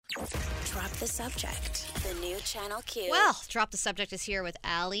Drop the Subject, the new Channel Q. Well, Drop the Subject is here with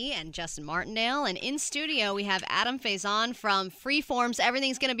Allie and Justin Martindale. And in studio, we have Adam Faison from Freeform's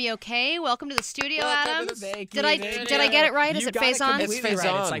Everything's Gonna Be Okay. Welcome to the studio, Adam. Did I get it right? Is it Faison? It's Faison.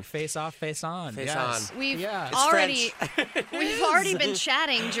 Right. It's like face off, face on. Face yes. on. We've French. already been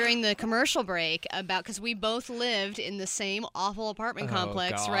chatting during the commercial break about, because we both lived in the same awful apartment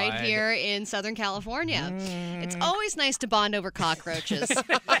complex right here in Southern California. It's always nice to bond over cockroaches.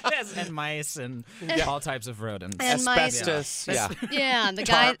 And mice and all types of rodents. And mice. Asbestos. Yeah. Yeah, the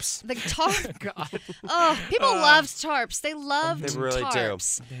Tarps. guy, the tarp. God. Oh, people loved tarps. They loved They really do.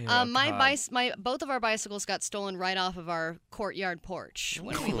 tarps. God. Both of our bicycles got stolen right off of our courtyard porch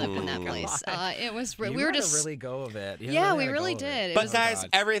when we lived in that place. It was You we were had to just really go of it. Yeah, we really did. It But was- guys,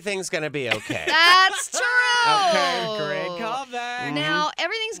 everything's going to be okay. That's true. Okay, great callback. Now,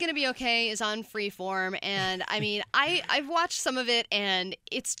 Everything's Gonna Be Okay is on Freeform, and I mean, I've watched some of it, and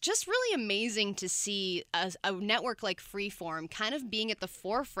it's just really amazing to see a network like Freeform kind of being at the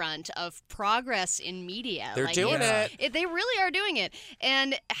forefront of progress in media. They're doing it. They really are doing it.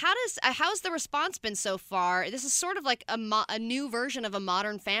 And how's the response been so far? This is sort of like a new version of a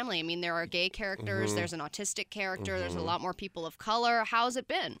Modern Family. I mean, there are gay characters, there's an autistic character, there's a lot more people of color. How's it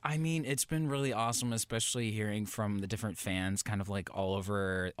been? I mean, it's been really awesome, especially hearing from the different fans kind of like all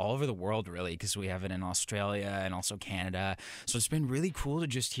over the world, really, because we have it in Australia and also Canada. So it's been really cool to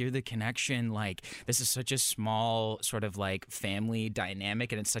just hear the connection. Like, this is such a small sort of like family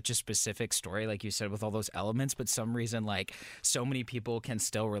dynamic, and it's such a specific story, like you said, with all those elements, but some reason like so many people can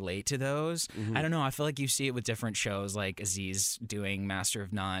still relate to those. I don't know. I feel like you see it with different shows like Aziz doing Master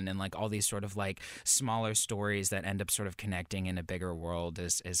of None, and like all these sort of like smaller stories that end up sort of connecting in a bigger world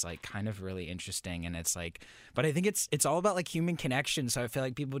is like kind of really interesting. And it's like, but I think it's all about like human connection. So I feel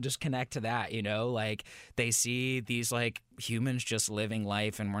like people just connect to that, you know, like they see these like humans just living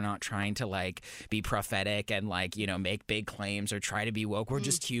life, and we're not trying to like be prophetic and like, you know, make big claims or try to be woke. We're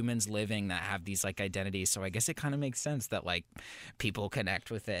just humans living that have these like identities. So I guess it kind of makes sense that like people connect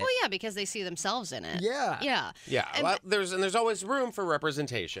with it. Well, yeah, because they see themselves in it. Yeah. Yeah. Yeah. And- Well, there's always room for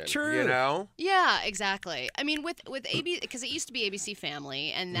representation. True. You know? Yeah, exactly. I mean, with ABC, because it used to be ABC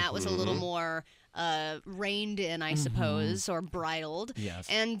Family, and that was a little more reined in, I suppose, or bridled. Yes.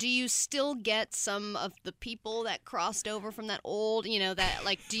 And do you still get some of the people that crossed over from that old, you know, that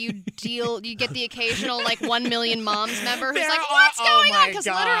like, do you get the occasional like 1 Million Moms member who's There like, are- what's oh going on? my Because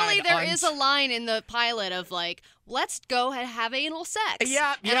God, literally there is a line in the pilot of like, let's go and have anal sex.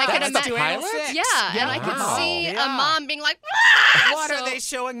 Yeah, and I can that's the imagine. pilot? Yeah, and I could Wow. see a Yeah. mom being like, "Ah!" What So- are they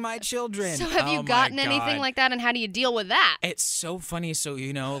showing my children? So have Oh you my gotten anything God. like that, and how do you deal with that? It's so funny. So,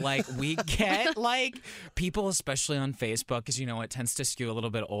 you know, like we get like people, especially on Facebook, because, you know, it tends to skew a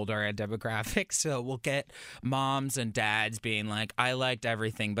little bit older and demographic. So we'll get moms and dads being like, I liked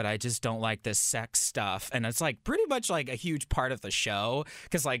everything, but I just don't like this sex stuff. And it's like pretty much like a huge part of the show,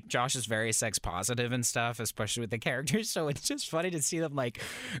 because like Josh is very sex positive and stuff, especially with the characters. So it's just funny to see them like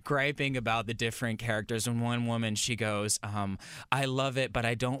griping about the different characters. And one woman, she goes, I love it, but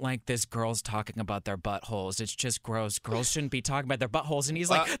I don't like this girls talking about their buttholes. It's just gross. Girls shouldn't be talking about their buttholes. And he's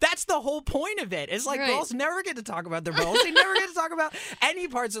like, that's the whole point of it. It's like Right. girls never get to talk about their buttholes. They never get to talk about any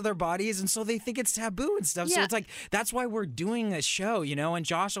parts of their bodies. And so they think it's taboo and stuff. So Yeah. it's like, that's why we're doing this show, you know? And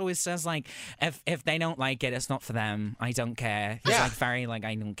Josh always says like, if they don't like it, it's not for them. I don't care. He's Yeah. like very like,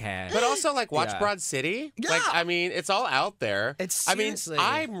 I don't care. But also, like, watch Yeah. Broad City. Yeah. Like, I mean, it's all out there. It's I mean, seriously.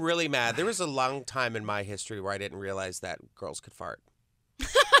 I'm really mad. There was a long time in my history where I didn't realize that girls could fart.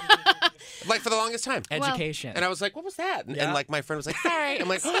 Like, for the longest time. Education. And I was like, what was that? And, Yeah. like, my friend was like, sorry. I'm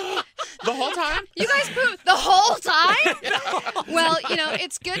like, the whole time? You guys pooped the whole time? Well, you know,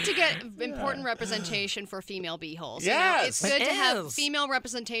 it's good to get important representation for female beeholes. You know, Yes. it's good It to have is. female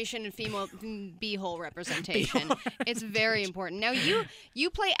representation and female beehole representation. It's very important. Now, you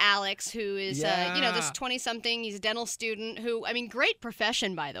play Alex, who is, you know, this Yeah. 20-something. He's a dental student who, I mean, great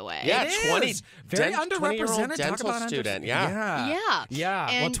profession, by the way. Yeah, It 20, is. Very 20-year-old underrepresented. Talk dental about student. Yeah. Yeah. Yeah.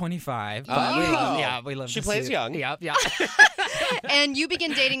 Well, And- 25. But Oh. we love She to plays see- young. Yep. Yeah. And you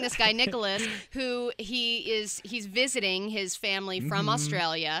begin dating this guy Nicholas, who he's visiting his family from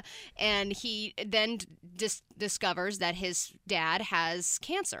Australia, and he then discovers that his dad has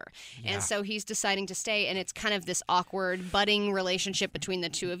cancer, and so he's deciding to stay. And it's kind of this awkward budding relationship between the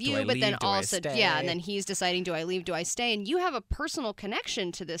two of you. I but then leave? Do I also, stay? yeah, and then he's deciding, do I leave? Do I stay? And you have a personal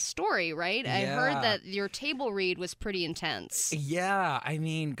connection to this story, right? I heard Yeah. that your table read was pretty intense. Yeah, I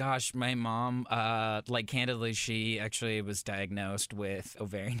mean, gosh, my mom, like candidly, she actually was diagnosed with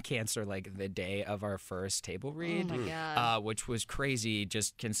ovarian cancer like the day of our first table read. Oh my God. Which was crazy,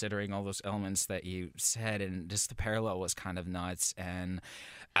 just considering all those elements that you said, and just the parallel was kind of nuts. And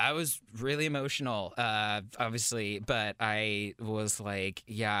I was really emotional, obviously, but I was like,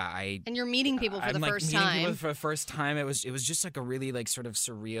 And you're meeting people for I'm the like first meeting time. people for the first time. It was just like a really like sort of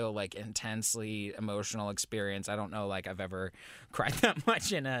surreal, like intensely emotional experience. I don't know, like I've ever cried that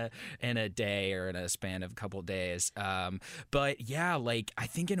much in a day or in a span of a couple days. But yeah, like I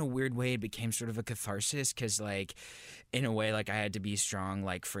think in a weird way it became sort of a catharsis because like in a way like I had to be strong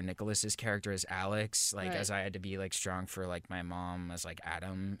like for Nicholas's character as Alex, like as I had to be like strong for like my mom as like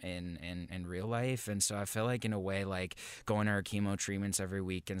Adam in real life. And so I feel like in a way like going to our chemo treatments every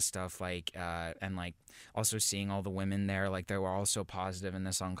week and stuff like and like also seeing all the women there, like they were all so positive in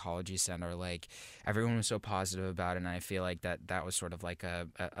this oncology center, like everyone was so positive about it, and I feel like that was sort of like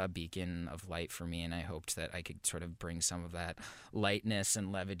a beacon of light for me, and I hoped that I could sort of bring some of that lightness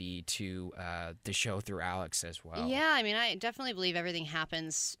and levity to the show through Alex as well. Yeah, I mean, I definitely believe everything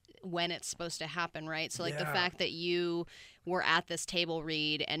happens when it's supposed to happen, right? So, like, the fact that you were at this table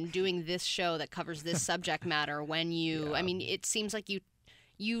read and doing this show that covers this subject matter when you, I mean, it seems like you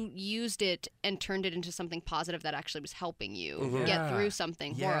used it and turned it into something positive that actually was helping you get through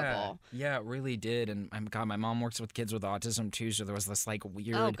something horrible. Yeah, it really did. And God, my mom works with kids with autism too, so there was this like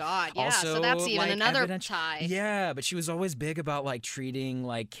weird. Oh God, yeah. Also, so that's even like, another tie. Yeah, but she was always big about like treating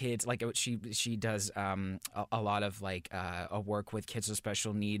like kids. Like she does a lot of like a work with kids with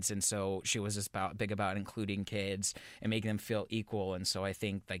special needs, and so she was just big about including kids and making them feel equal. And so I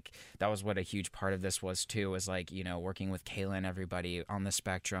think like that was what a huge part of this was too. Was like working with Kayla and everybody on the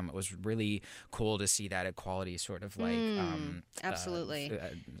spectrum. It was really cool to see that equality sort of like absolutely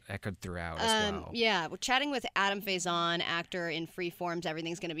echoed throughout as well. Yeah, we're chatting with Adam Faison, actor in Freeform's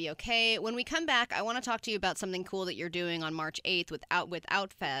Everything's Gonna Be Okay. When we come back, I want to talk to you about something cool that you're doing on March 8th with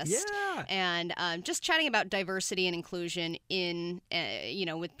Outfest. Yeah. And just chatting about diversity and inclusion in,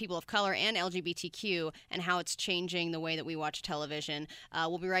 with people of color and LGBTQ and how it's changing the way that we watch television.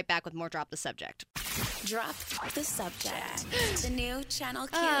 We'll be right back with more Drop the Subject. Drop the Subject. The new Channel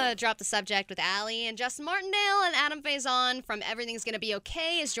Q. Drop the Subject with Allie and Justin Martindale, and Adam Faison from Everything's Gonna Be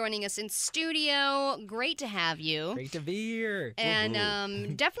Okay is joining us in studio. Great to have you. Great to be here.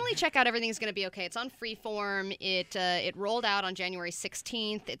 And definitely check out Everything's Gonna Be Okay. It's on Freeform. It rolled out on January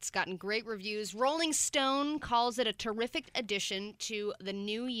 16th. It's gotten great reviews. Rolling Stone calls it a terrific addition to the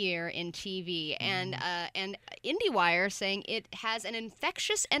new year in TV, and IndieWire saying it has an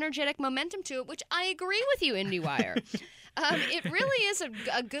infectious, energetic momentum to it, which I agree with you, IndieWire. It really is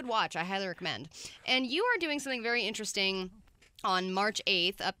a good watch. I highly recommend. And you are doing something very interesting on March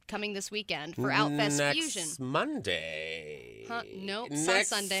 8th, upcoming this weekend, for Outfest Fusion. Next Monday. Nope, next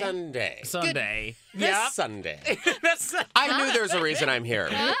Sunday. Sunday. This Sunday. That's I knew there was a reason I'm here.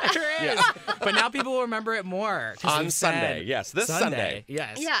 there is. But now people will remember it more. 'Cause On we've Sunday, said yes, this Sunday.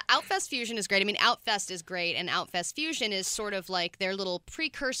 Yes. Yeah, Outfest Fusion is great. I mean, Outfest is great, and Outfest Fusion is sort of like their little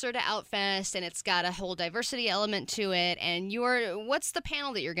precursor to Outfest, and it's got a whole diversity element to it. And what's the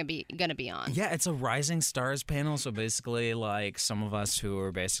panel that you're gonna be on? Yeah, it's a Rising Stars panel. So basically, like some of us who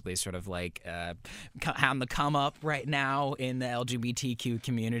are basically sort of like on the come up right now in the LGBTQ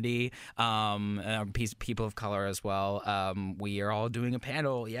community, people of color as well. We are all doing a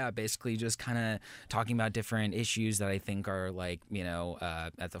panel. Yeah, basically just kind of talking about different issues that I think are like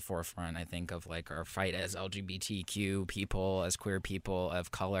at the forefront. I think of like our fight as LGBTQ people, as queer people of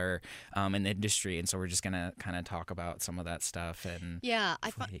color in the industry, and so we're just gonna kind of talk about some of that stuff. And yeah,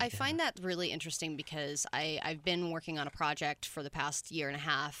 I find that really interesting because I've been working on a project for the past year and a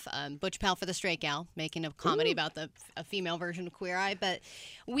half, Butch Pal for the Straight Gal, making a comedy about a female version of Queer Eye, but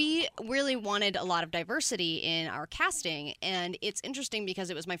we really wanted a lot of diversity in our casting, and it's interesting because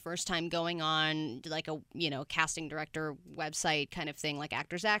it was my first time going on like a casting director website kind of thing, like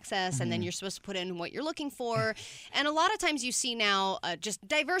Actors Access, and then you're supposed to put in what you're looking for, and a lot of times you see now just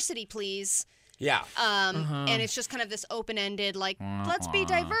diversity, please. Yeah. And it's just kind of this open-ended, like, let's be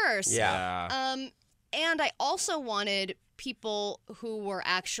diverse. Yeah. And I also wanted people who were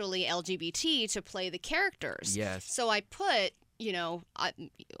actually LGBT to play the characters. Yes. So I put,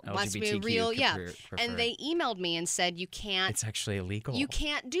 wants to be LGBTQ real, yeah. prefer. And they emailed me and said, you can't. It's actually illegal. You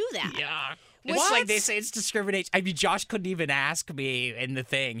can't do that. Yeah. What? It's like they say it's discrimination. I mean, Josh couldn't even ask me in the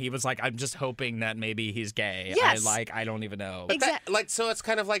thing. He was like, I'm just hoping that maybe he's gay. Yes. I don't even know. But so it's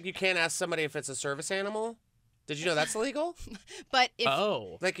kind of like you can't ask somebody if it's a service animal? Did you know that's illegal? But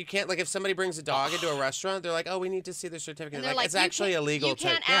if like you can't, like if somebody brings a dog into a restaurant, they're like, oh, we need to see their certificate. and they're like, it's actually illegal. You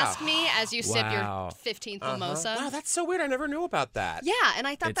can't ask me as you sip your 15th mimosa. Wow, that's so weird. I never knew about that. Yeah, and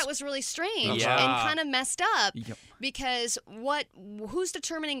I thought that was really strange Yeah. and kind of messed up Yep. because who's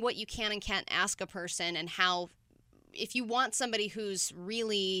determining what you can and can't ask a person, and how, if you want somebody who's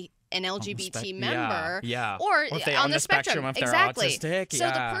really an LGBT spec- member, yeah. or Or if they on on the the spectrum, if they're exactly. autistic, So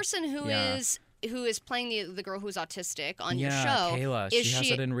yeah. the person who Yeah. is playing the girl who's autistic on your Yeah, show, Kayla, is she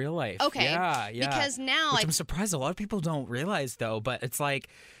has it in real life. Okay, Yeah. because now Which I'm surprised a lot of people don't realize though, but it's like,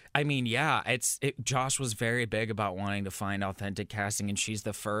 I mean, yeah, Josh was very big about wanting to find authentic casting, and she's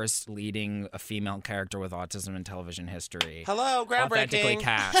the first leading a female character with autism in television history. Hello, Authentically groundbreaking.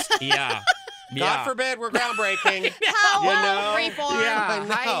 cast. Yeah. God forbid we're groundbreaking. How You well, know? Freeform. Yeah, I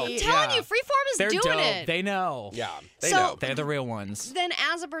know. I'm telling you, Freeform is They're doing dope. it. They know. Yeah, they So- know. They're the real ones. Then,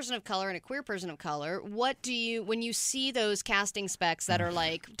 as a person of color and a queer person of color, what do you, when you see those casting specs that are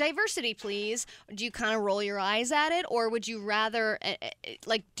like diversity, please, do you kind of roll your eyes at it, or would you rather,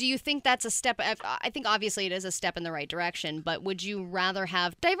 like, do you think that's a step? I think obviously it is a step in the right direction, but would you rather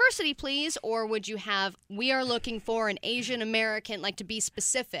have diversity, please, or would you have we are looking for an Asian American, like to be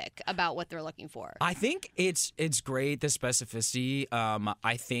specific about what they're looking for? I think it's great, the specificity.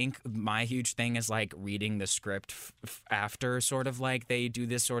 I think my huge thing is like reading the script after sort of like they do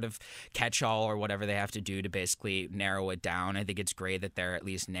this sort of catch-all or whatever they have to do to basically narrow it down. I think it's great that they're at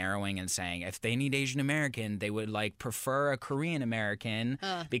least narrowing and saying if they need Asian American, they would like prefer a Korean American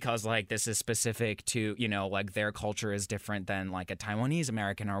because like this is specific to, you know, like their culture is different than like a Taiwanese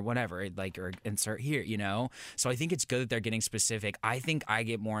American or whatever, like, or insert here, you know? So I think it's good that they're getting specific. I think I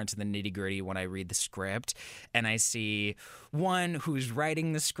get more into the nitty-gritty when I read the script and I see one who's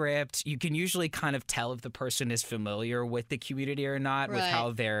writing the script. You can usually kind of tell if the person is familiar with the community or not, with Right.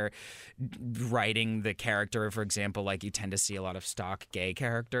 how they're writing the character. For example, like you tend to see a lot of stock gay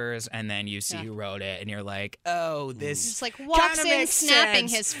characters, and then you see who wrote it, and you're like, oh, this Just like walks kinda in makes snapping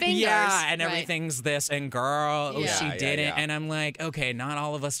sense. his fingers. Yeah, and Right. everything's this, and girl, Yeah. she Yeah, didn't. yeah. And I'm like, okay, not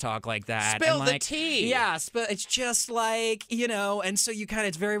all of us talk like that. Spill and the like, tea. Yeah, it's just like, you know, and so you kind of,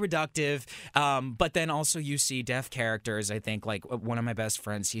 it's very reductive. But then also you see deaf characters. I think like one of my best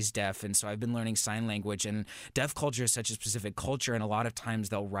friends, he's deaf, and so I've been learning sign language, and deaf culture is such a specific culture, and a lot of times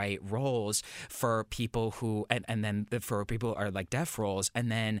they'll write roles for people who, and then for people who are like deaf roles,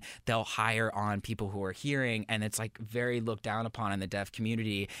 and then they'll hire on people who are hearing, and it's like very looked down upon in the deaf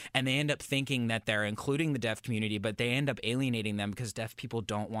community, and they end up thinking that they're including the deaf community, but they end up alienating them because deaf people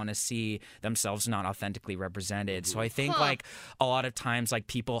don't want to see themselves not authentically represented. So I think like a lot of times like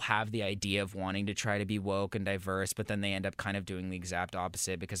people have the idea of wanting to try to be woke and diverse, but then they end up kind of doing the exact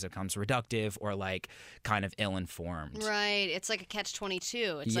opposite because it becomes reductive or like kind of ill-informed. Right. It's like a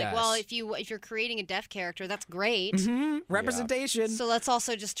catch-22. It's like, well, Yes. if you're creating a deaf character, that's great. Representation. So let's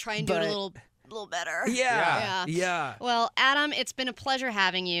also just try and do it But- a little better. Yeah. Well, Adam, it's been a pleasure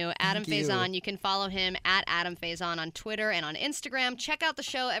having you. Adam you. Faison. You can follow him at Adam Faison on Twitter and on Instagram. Check out the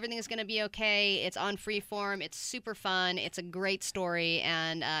show. Everything is going to be okay. It's on Freeform. It's super fun. It's a great story,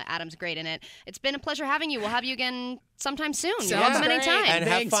 and Adam's great in it. It's been a pleasure having you. We'll have you again sometime soon. You're Sounds welcome great. anytime. And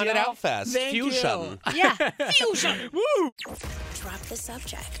have Thanks, fun at y'all. Outfest. Thank you. Fusion. Yeah. Fusion. Woo! Drop the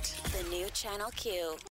subject. The new Channel Q.